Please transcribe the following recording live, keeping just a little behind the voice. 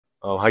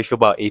How you feel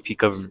about AP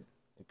government?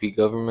 AP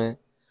government.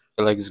 I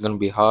feel like it's gonna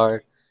be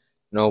hard,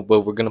 but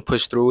we're gonna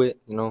push through it.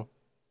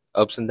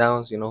 Ups and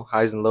downs.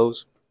 Highs and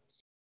lows.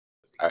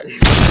 All right.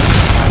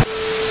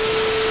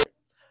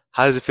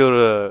 How does it feel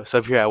to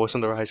sub here at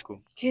Western High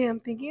School? Okay, I'm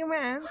thinking,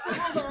 man.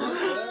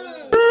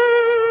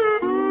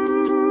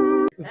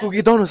 Let's go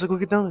get donuts. Let's go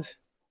get donuts.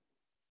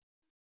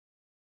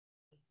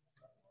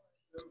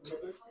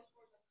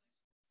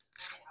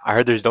 I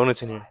heard there's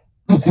donuts in here.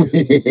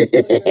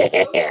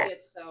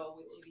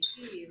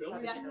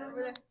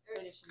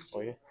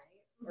 Oh yeah.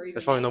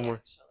 There's probably no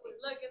more.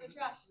 Look in the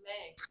trash.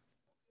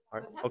 All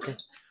right. Okay.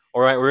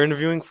 All right. We're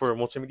interviewing for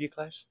multimedia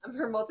class. I'm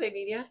for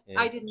multimedia. Yeah.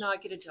 I did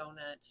not get a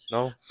donut.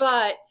 No.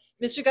 But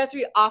Mr.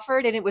 Guthrie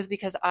offered, and it was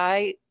because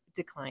I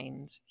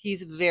declined.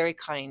 He's very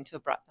kind to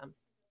have brought them.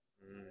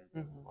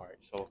 Mm-hmm. All right.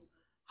 So,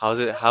 how's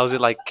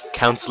it like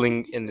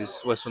counseling in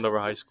this West Wendover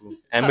High School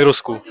and middle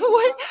school?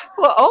 What?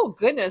 Well, oh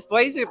goodness,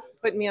 boys are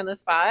putting me on the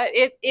spot.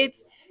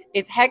 It's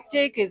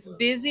hectic. It's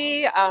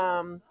busy.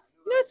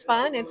 It's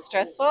fun. It's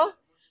stressful.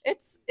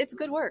 It's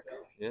good work.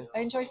 Yeah. I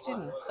enjoy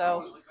students.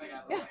 So,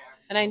 yeah.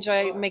 And I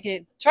enjoy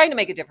trying to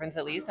make a difference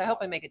at least. I hope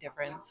I make a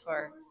difference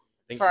for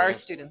our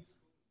students.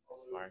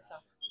 All right. So.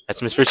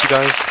 That's Miss Richie,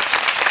 guys.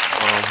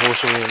 Who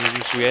should we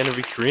interview? Should we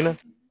interview Karina?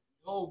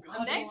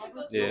 I'm next.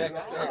 Yeah.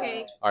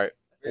 Okay. All right.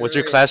 What's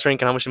your class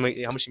rank and how much you make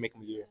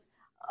a year?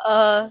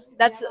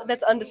 That's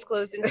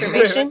undisclosed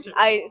information. Can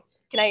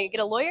I get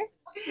a lawyer?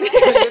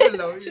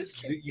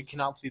 You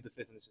cannot plead the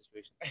fifth in this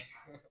situation.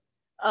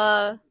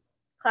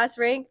 Class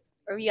rank?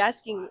 Are we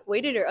asking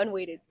weighted or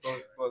unweighted?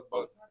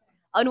 Both.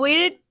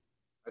 Unweighted?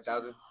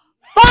 1,000.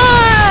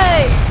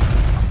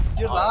 5!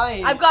 You're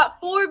lying. I've got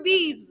 4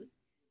 B's.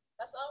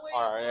 That's unweighted.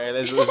 All right.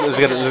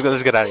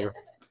 Let's get out of here.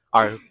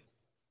 All right.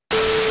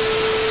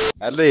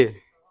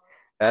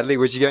 Adley,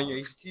 what'd you get on your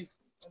ACT?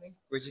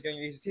 What'd you get on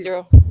your ACT?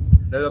 0.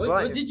 No,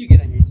 what did you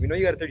get on your ACT? We know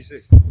you got a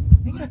 36.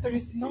 You got a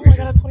 36? No, I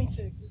got a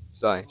 26.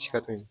 It's lying. She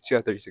got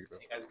 36, bro.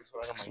 Hey guys, guess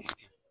what I got on my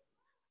ACT?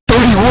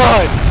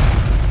 31!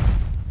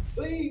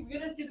 Wait, we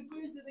gotta ask you the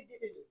question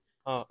again.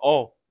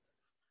 Oh.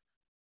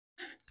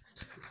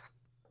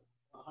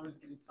 I'm just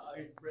getting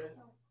tired, bro.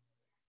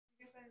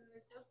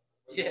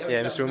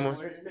 Yeah, Mr. Moore.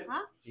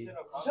 Huh?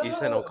 He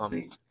said no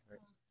comment.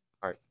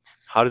 All right.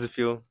 How does it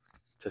feel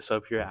to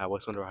sub here at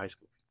West Wendover High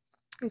School?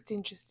 It's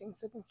interesting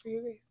subbing for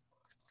you guys.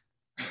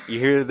 You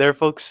hear it there,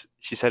 folks?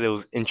 She said it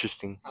was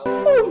interesting.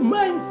 Oh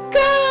my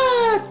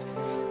god!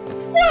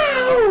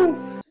 Wow!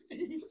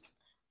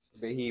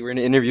 We're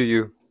gonna interview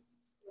you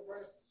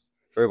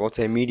for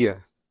multimedia.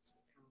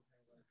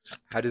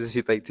 How does it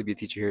feel like to be a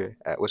teacher here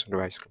at West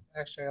Wendover High School?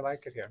 Actually, I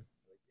like it here.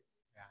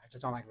 Yeah, I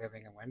just don't like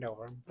living in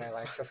Wendover. I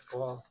like the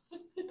school.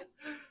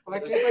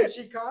 Like it's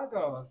in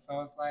Chicago,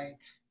 so it's like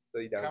So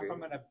you come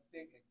from in a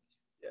big.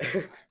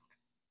 Yeah.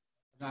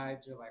 No, I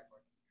do like working.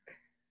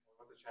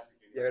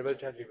 Yeah, what about the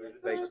traffic?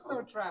 There's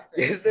no traffic.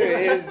 Yes, there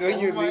is. When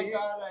you oh my leave.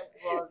 god!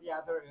 Well,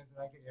 yeah, there is.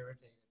 I get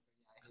irritated.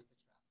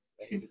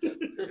 Yeah, I hate the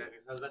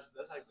traffic.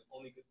 That's like the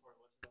only good part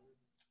of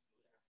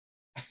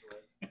West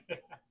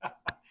Wendover.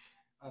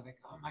 I think,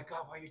 oh my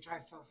god, why you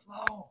drive so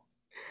slow?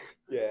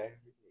 Yeah. I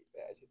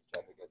hate the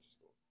traffic at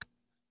school.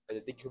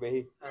 Thank you,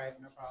 Behi.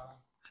 Alright, no problem.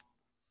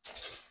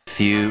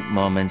 Few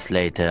moments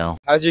later.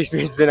 How's your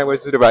experience been at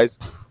West Wendover High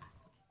School?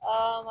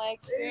 My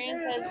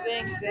experience has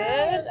been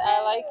good.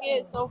 I like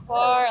it so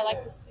far. I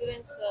like the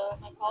students.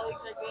 My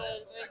colleagues are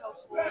good, very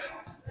helpful.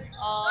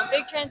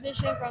 Big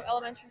transition from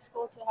elementary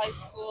school to high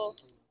school.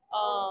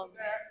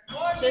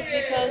 Just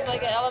because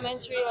like at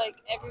elementary, like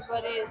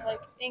everybody is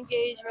like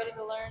engaged, ready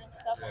to learn and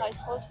stuff. High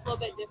school is just a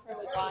little bit different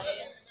with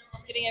buy-in,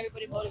 getting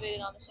everybody motivated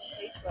on the same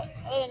page. But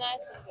other than that,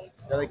 it's been a good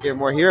experience. I like it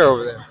more here or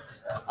over there?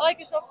 I like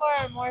it so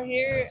far. More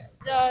here,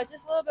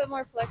 just a little bit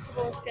more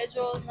flexible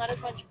schedules, not as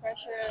much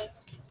pressure of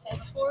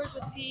test scores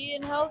with PE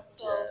and health,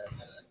 so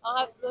I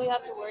don't really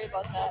have to worry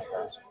about that.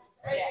 But,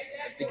 yeah.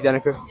 Thank you,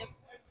 Danica. Yep.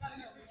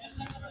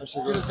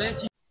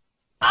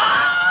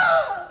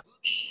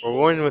 We're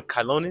going with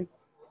Kailonen,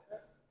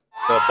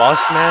 the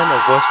boss man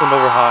of West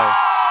Wendover High.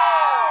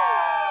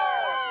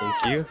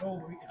 Thank you.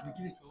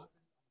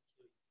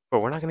 Bro,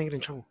 we're not gonna get in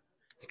trouble.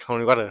 Kailonen,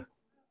 we gotta.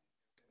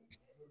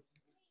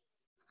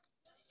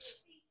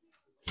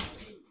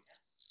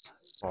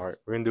 All right,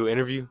 we're gonna do an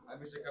interview.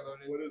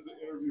 What is the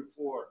interview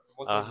for?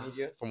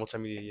 Multimedia. For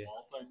multimedia, yeah.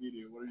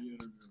 Multimedia. What are you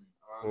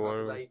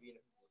interviewing?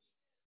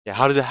 Yeah,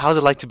 how's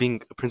it like to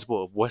being a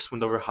principal of West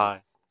Wendover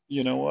High?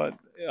 You know what?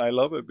 I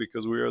love it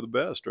because we are the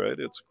best, right?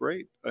 It's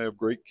great. I have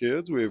great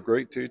kids. We have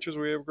great teachers.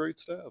 We have great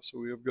staff. So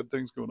we have good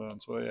things going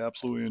on. So I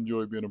absolutely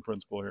enjoy being a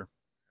principal here.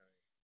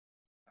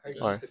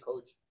 All right.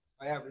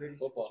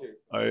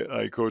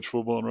 I coach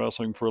football and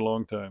wrestling for a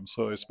long time.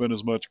 So I spent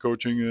as much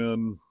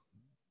coaching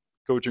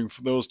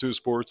for those two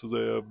sports as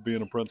I have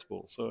being a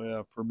principal. So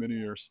yeah, for many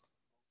years.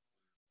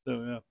 So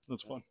yeah,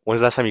 that's fun. When's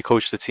the last time you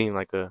coached the team?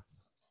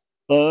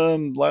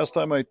 Last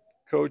time I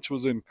coached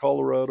was in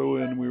Colorado,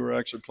 and we were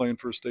actually playing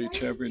for a state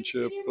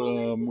championship.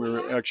 We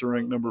were actually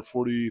ranked number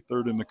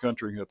 43rd in the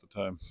country at the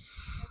time.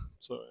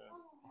 So yeah.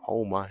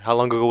 Oh my! How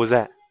long ago was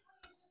that?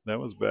 That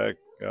was back,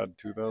 God,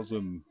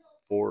 2004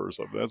 or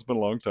something. That's been a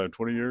long time,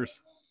 20 years.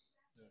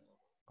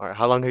 All right.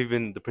 How long have you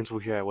been the principal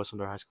here at West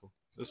Window High School?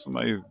 This is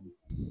my,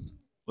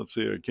 let's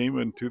see, I came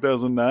in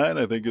 2009.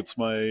 I think it's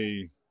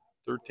my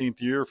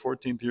 13th year,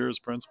 14th year as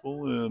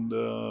principal,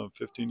 and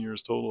 15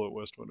 years total at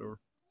West Windover.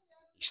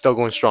 You're still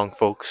going strong,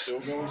 folks. Still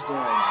going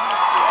strong.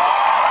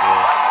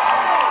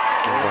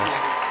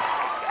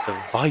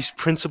 The vice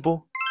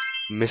principal,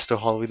 Mr.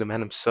 Holloway, the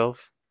man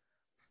himself.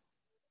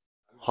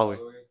 Holloway,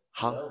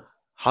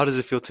 how does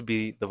it feel to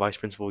be the vice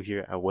principal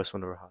here at West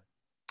Windover High?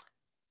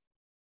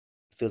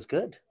 It feels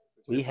good.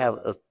 We have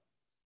a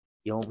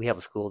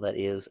school that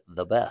is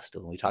the best.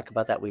 When we talk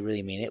about that, we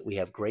really mean it. We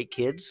have great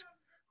kids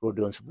who are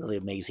doing some really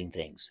amazing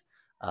things.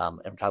 And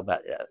we're talking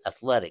about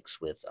athletics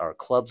with our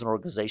clubs and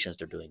organizations.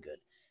 They're doing good.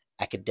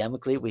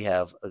 Academically, we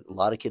have a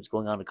lot of kids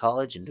going on to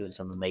college and doing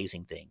some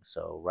amazing things.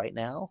 So right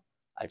now,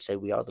 I'd say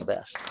we are the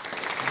best.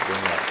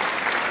 Doing well.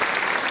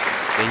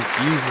 Thank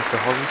you, Mr.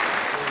 Holloway.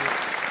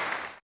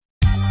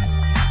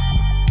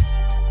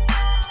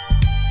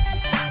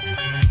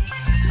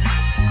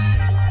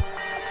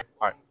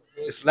 All right,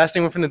 this is the last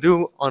thing we're gonna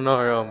do on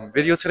our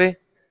video today.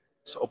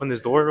 So open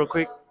this door real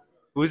quick.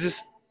 Who is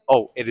this?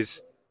 Oh, it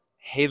is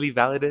Haley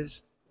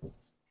Valadez.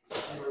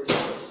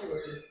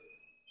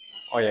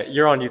 Oh yeah,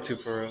 you're on YouTube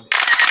for real.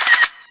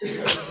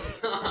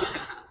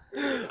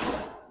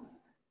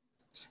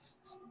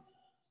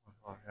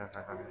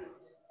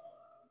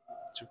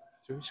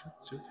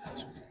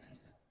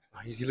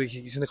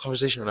 He's in the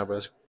conversation right now, bro.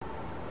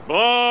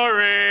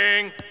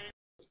 Boring.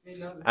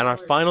 And our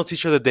final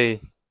teacher of the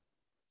day,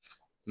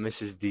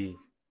 Mrs. D.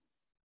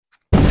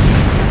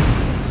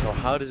 So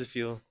how does it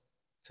feel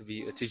to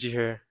be a teacher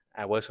here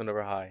at West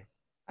Windover High?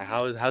 Like,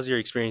 how's your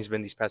experience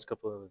been these past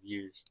couple of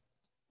years?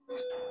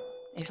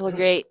 I feel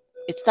great.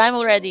 It's time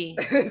already.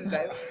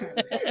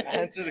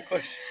 Answer the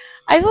question.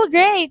 I feel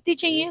great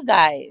teaching you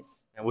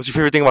guys. And what's your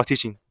favorite thing about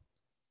teaching?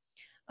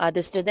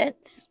 The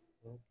students.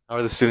 How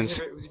are the students?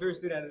 Who's your favorite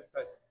student at this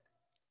class?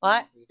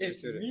 What?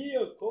 It's me,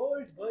 of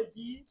course,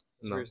 buddy.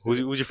 No. Who's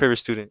your favorite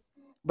student?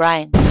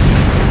 Brian. All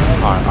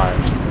right.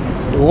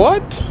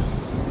 What?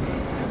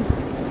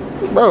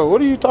 Bro,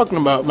 what are you talking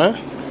about, man?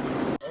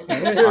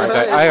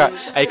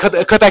 Hey, cut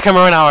that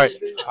camera right now. All right.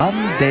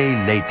 One day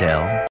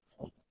later.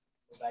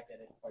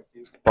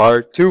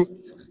 Part 2.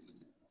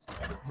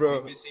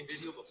 Bro.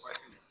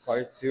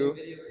 Part 2.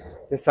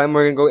 This time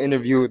we're gonna go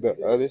interview the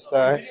other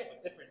side.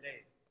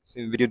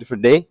 Same video,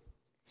 different day.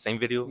 Same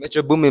video.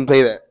 Metro Boomin,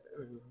 play that.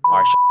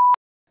 Alright.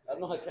 I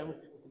don't know how camera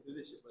people can do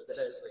this shit, but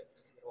that is like.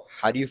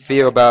 How do you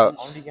feel about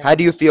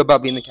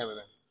being the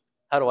cameraman?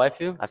 How do I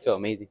feel? I feel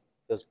amazing.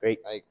 Feels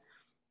great. Like,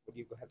 what do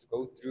you have to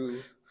go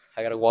through?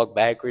 I gotta walk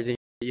backwards,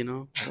 you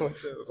know.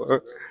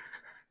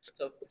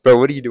 Bro,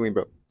 what are you doing,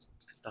 bro?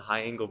 It's the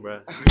high angle,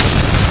 bro.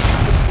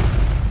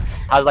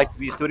 How's it like to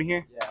be a student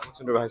here? Yeah, West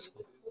Windover High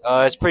School.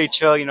 It's pretty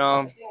chill, you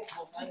know.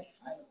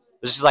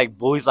 There's just like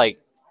bullies like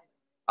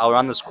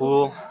around the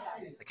school.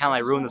 They kind of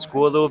like ruin the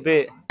school a little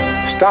bit.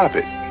 Stop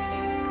it.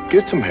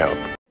 Get some help.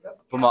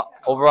 But my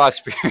overall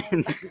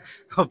experience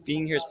of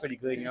being here is pretty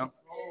good, you know.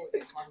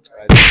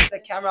 The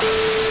camera.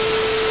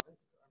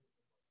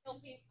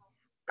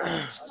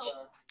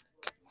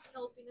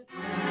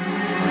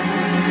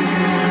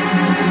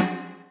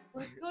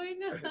 What's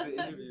going on?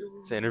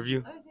 It's an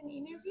interview. Oh, it's an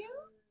interview?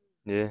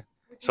 Yeah.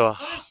 So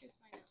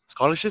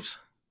scholarships?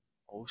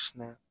 Oh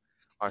snap!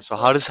 All right. So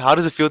how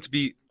does it feel to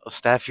be a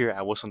staff here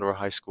at West Windover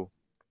High School?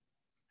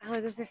 How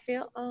does it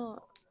feel? Oh,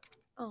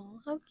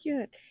 how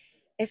cute!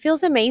 It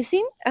feels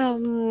amazing.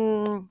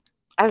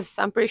 As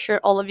I'm pretty sure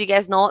all of you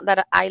guys know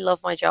that I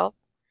love my job.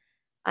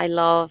 I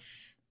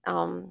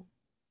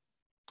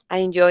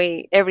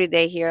enjoy every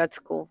day here at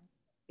school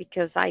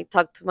because I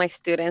talk to my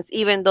students,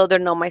 even though they're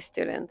not my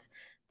students.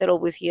 They're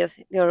always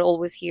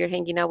here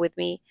hanging out with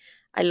me.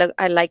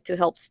 I like to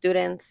help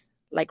students,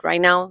 like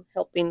right now,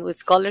 helping with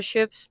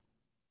scholarships.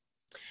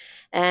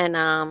 And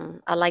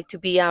I like to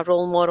be a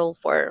role model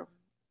for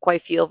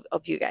quite a few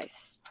of you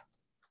guys.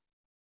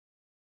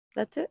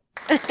 That's it.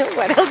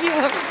 What else do you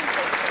want me to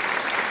say?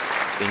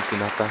 Thank you,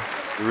 Nata.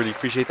 We really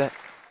appreciate that.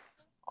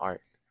 All right.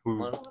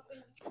 Who?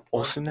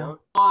 Olsen now?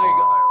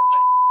 All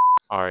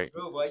right.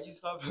 Bro, why'd you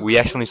stop? We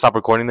accidentally stopped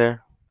recording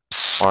there.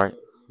 All right.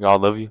 Y'all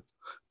love you.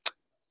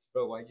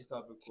 Bro, why'd you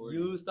stop recording?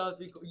 You stopped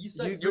recording. You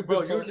suck. You're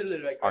literally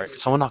like. All right.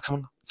 Someone knock.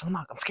 I'm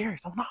scared.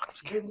 I'm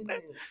scared.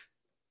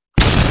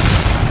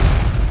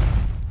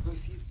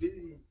 He's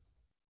busy.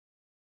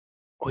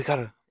 Oh, we got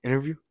an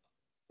interview.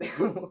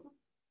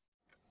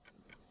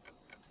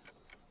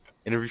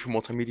 Interview for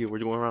multimedia. We're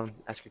going around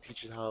asking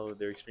teachers how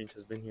their experience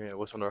has been here at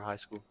West Windover High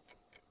School.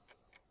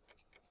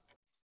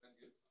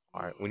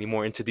 All right, we need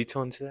more into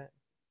detail into that.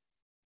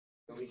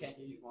 We can't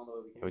hear you from all the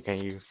way. Yeah, we can't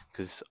hear you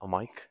because a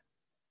mic.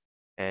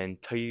 And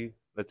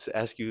let's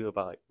ask you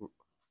about like,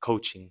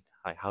 coaching.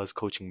 Like, how's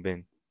coaching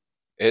been?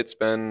 It's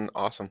been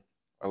awesome.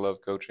 I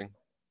love coaching.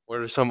 What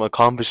are some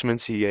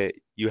accomplishments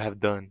you have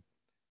done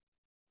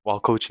while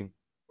coaching?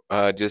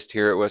 Just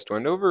here at West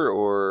Wendover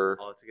or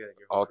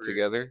All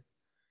together.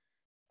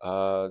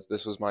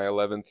 This was my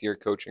 11th year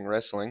coaching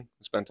wrestling.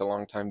 Spent a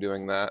long time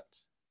doing that.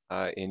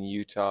 In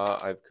Utah,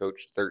 I've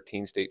coached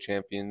 13 state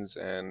champions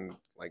and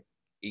like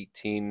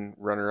 18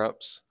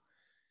 runner-ups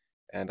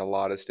and a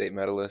lot of state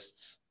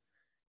medalists.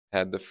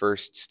 Had the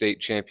first state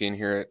champion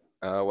here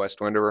at West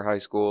Wendover High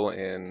School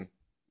in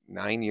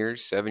 9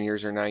 years, 7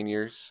 years or 9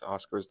 years.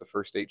 Oscar was the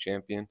first state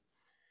champion.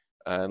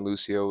 And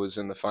Lucio was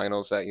in the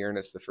finals that year, and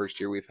it's the first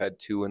year we've had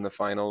two in the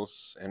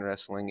finals in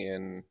wrestling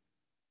in,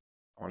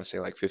 I want to say,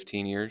 like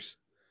 15 years.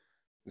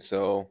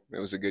 So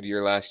it was a good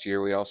year last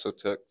year. We also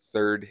took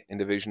third in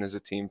division as a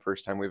team,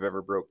 first time we've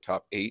ever broke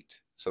top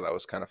 8. So that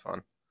was kind of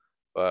fun.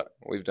 But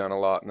we've done a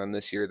lot. And then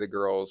this year, the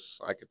girls,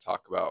 I could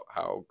talk about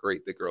how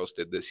great the girls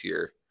did this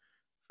year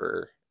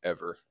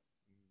forever.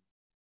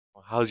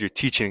 How's your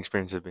teaching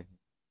experience been?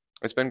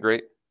 It's been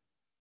great.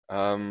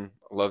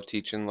 Love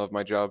teaching, love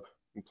my job.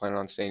 I'm planning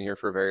on staying here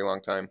for a very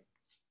long time.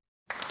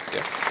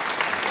 Yeah.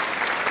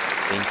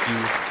 Thank you,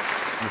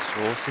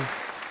 Mr. Olson.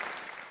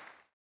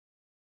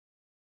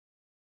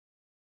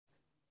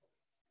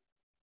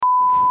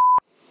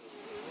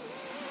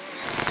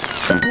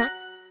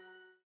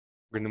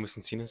 Brenda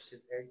Encinas.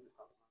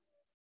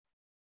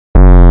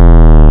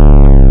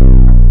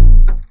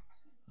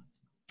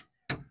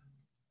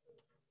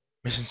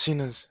 Miss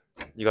Encinas,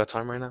 you got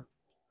time right now?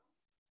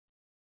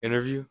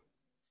 Interview?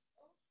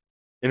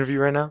 Interview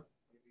right now?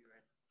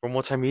 For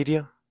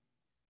multimedia?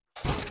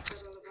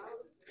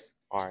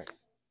 Alright.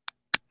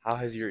 How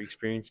has your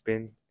experience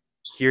been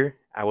here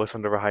at West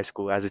Wendover High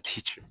School as a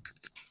teacher?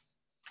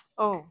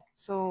 Oh,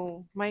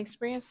 so my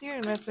experience here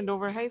in West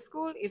Wendover High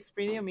School, it's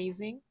pretty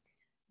amazing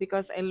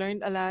because I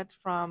learned a lot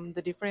from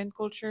the different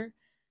culture,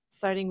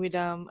 starting with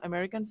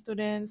American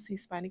students,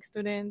 Hispanic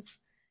students,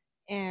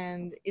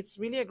 and it's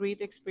really a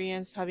great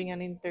experience having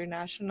an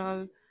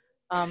international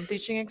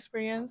teaching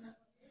experience,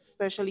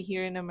 especially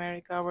here in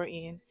America,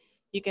 wherein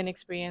you can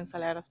experience a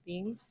lot of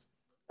things,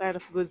 a lot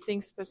of good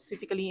things,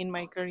 specifically in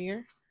my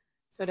career.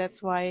 So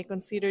that's why I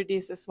consider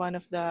this as one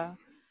of the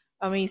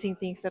amazing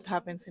things that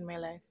happens in my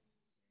life.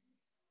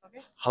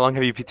 How long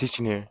have you been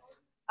teaching here?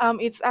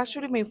 It's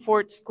actually my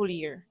fourth school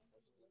year.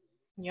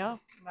 Yeah.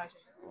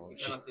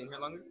 Staying here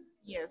longer?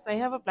 Yes, I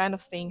have a plan of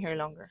staying here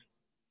longer.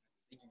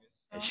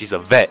 She's a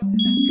vet.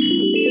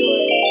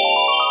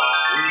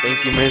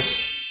 Thank you, miss.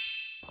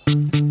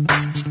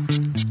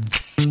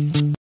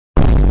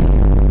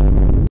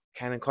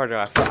 Cannon Carter,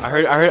 I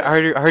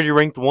heard you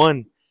ranked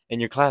 1 in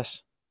your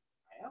class.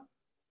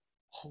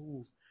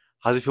 Oh.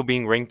 How's it feel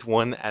being ranked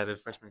 1 at a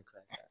freshman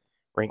class?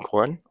 Rank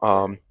 1.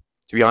 To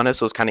be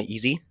honest, it was kind of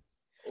easy.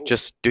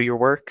 Just do your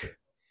work,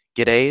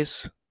 get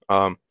A's.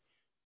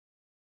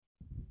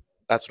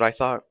 That's what I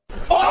thought.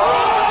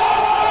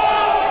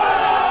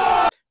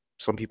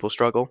 Some people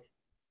struggle. Can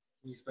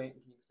you explain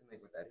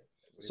like what that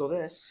is? So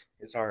this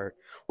is our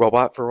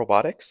robot for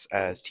robotics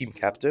as team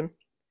captain.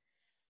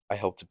 I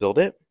helped to build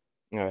it.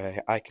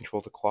 I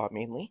control the claw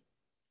mainly.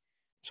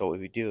 So what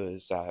we do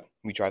is that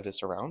we drive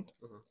this around,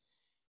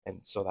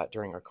 and so that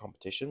during our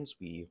competitions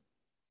we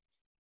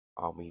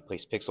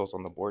place pixels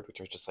on the board, which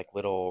are just like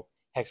little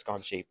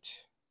hexagon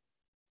shaped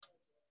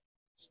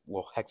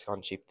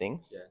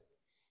things. Yeah.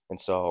 And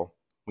so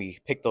we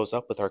pick those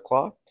up with our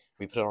claw.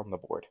 We put it on the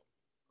board.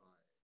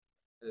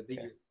 Thank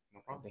you.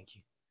 No problem. Thank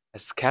you.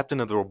 As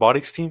captain of the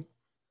robotics team,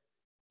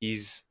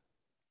 he's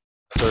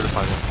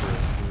certified one for.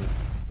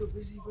 Still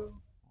busy, bro.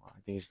 I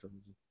think he's still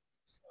busy.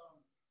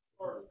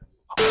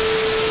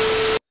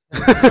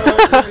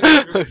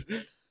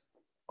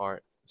 All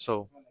right.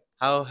 So,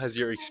 how has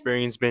your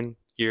experience been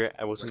here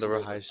at West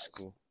Wendover High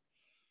School?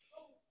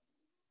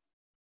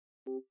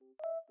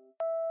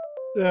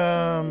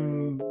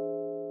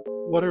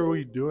 What are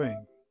we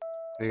doing?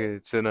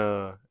 It's an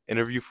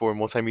interview for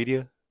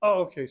multimedia.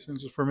 Oh, okay.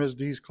 Since it's for Ms.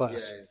 D's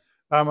class.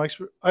 I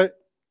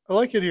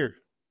like it here.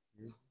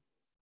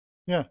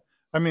 Yeah.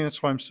 I mean,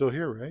 that's why I'm still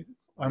here, right?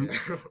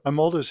 I'm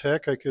old as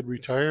heck. I could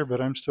retire,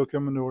 but I'm still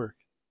coming to work.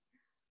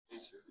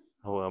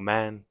 Oh, a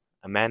man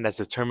that's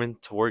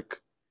determined to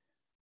work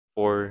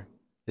for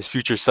his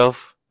future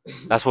self.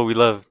 That's what we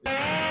love.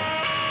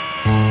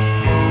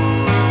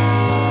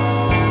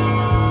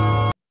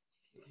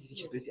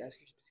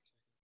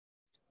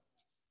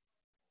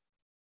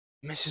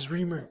 Mrs.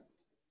 Reamer,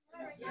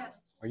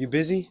 are you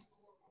busy?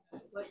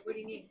 What do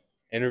you need?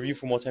 Interview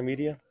for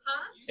multimedia?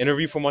 Huh?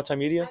 Interview for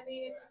multimedia? I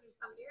mean, if you can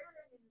come here,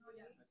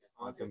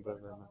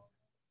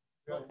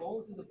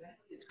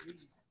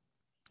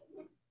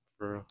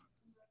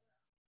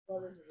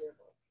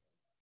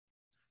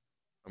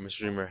 For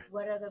Mr. Reamer,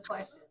 what are the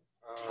questions?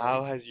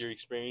 how has your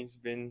experience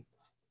been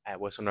at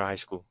West Wendover High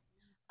School?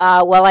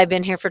 Well, I've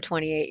been here for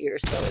 28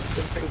 years, so it's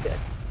been pretty good.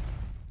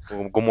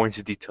 We'll go more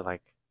into detail,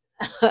 like.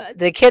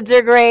 The kids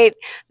are great.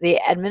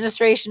 The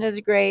administration is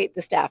great.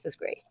 The staff is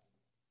great.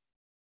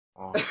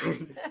 Oh,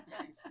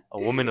 a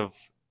woman of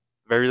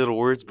very little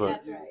words,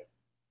 but That's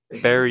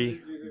right. very,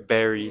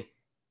 very.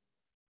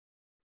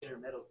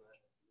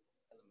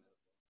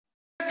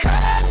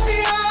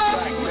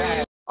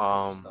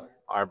 All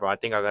right, bro. I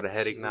think I got a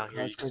headache now.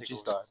 Here, you can take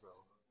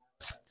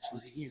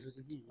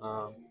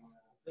over.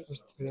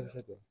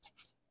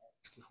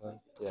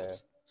 Yeah.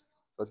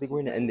 So I think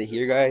we're gonna end it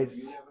here,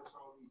 guys.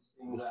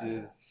 This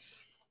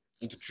is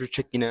Drew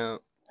checking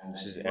out.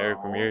 This is Eric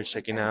Ramirez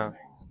checking out.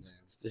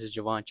 This is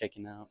Javon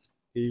checking out.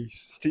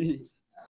 Peace.